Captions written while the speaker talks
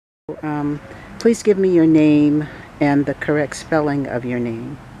Um, Please give me your name and the correct spelling of your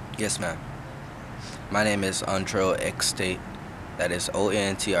name. Yes, ma'am. My name is Ondrel Xtae. That is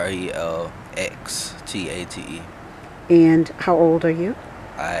ONTRELXTATE. And how old are you?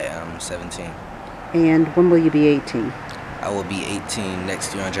 I am 17. And when will you be 18? I will be 18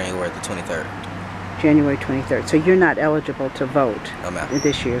 next year on January the 23rd. January 23rd. So you're not eligible to vote No, ma'am. in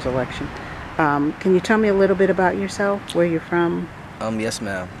this year's election. Can you tell me a little bit about yourself, where you're from? Yes,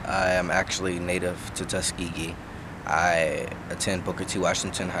 ma'am. I am actually native to Tuskegee. I attend Booker T.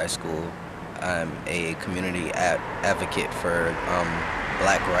 Washington High School. I'm a community advocate for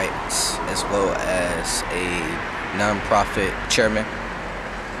black rights, as well as a nonprofit chairman.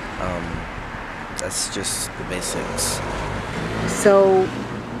 That's just the basics. So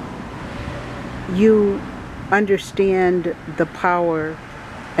you understand the power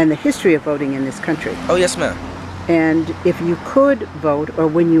and the history of voting in this country. Oh, yes, ma'am. And if you could vote, or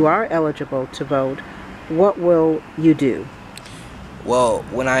when you are eligible to vote, what will you do? Well,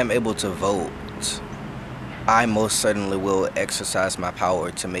 when I am able to vote, I most certainly will exercise my power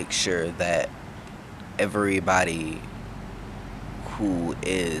to make sure that everybody who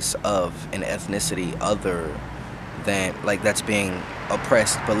is of an ethnicity other than, like, that's being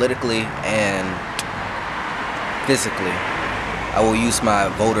oppressed politically and physically, I will use my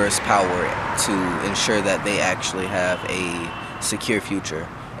voters' power to ensure that they actually have a secure future.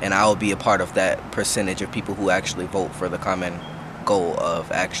 And I will be a part of that percentage of people who actually vote for the common goal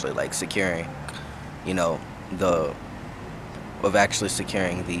of actually, like, securing, you know, the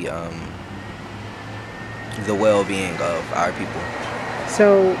well-being of our people.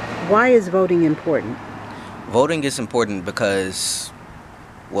 So why is voting important? Voting is important because,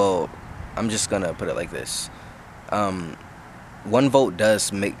 well, I'm just gonna put it like this. One vote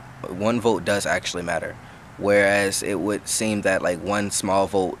does actually matter, whereas it would seem that, like, one small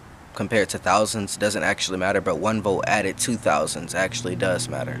vote compared to thousands doesn't actually matter, but one vote added to thousands actually does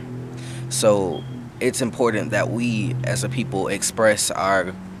matter. So it's important that we as a people express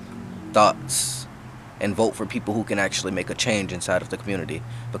our thoughts and vote for people who can actually make a change inside of the community.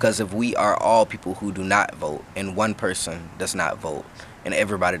 Because if we are all people who do not vote and one person does not vote and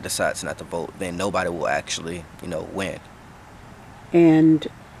everybody decides not to vote, then nobody will actually, win. And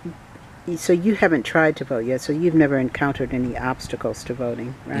so you haven't tried to vote yet, so you've never encountered any obstacles to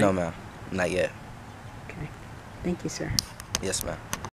voting, right? No, ma'am. Not yet. Okay. Thank you, sir. Yes, ma'am.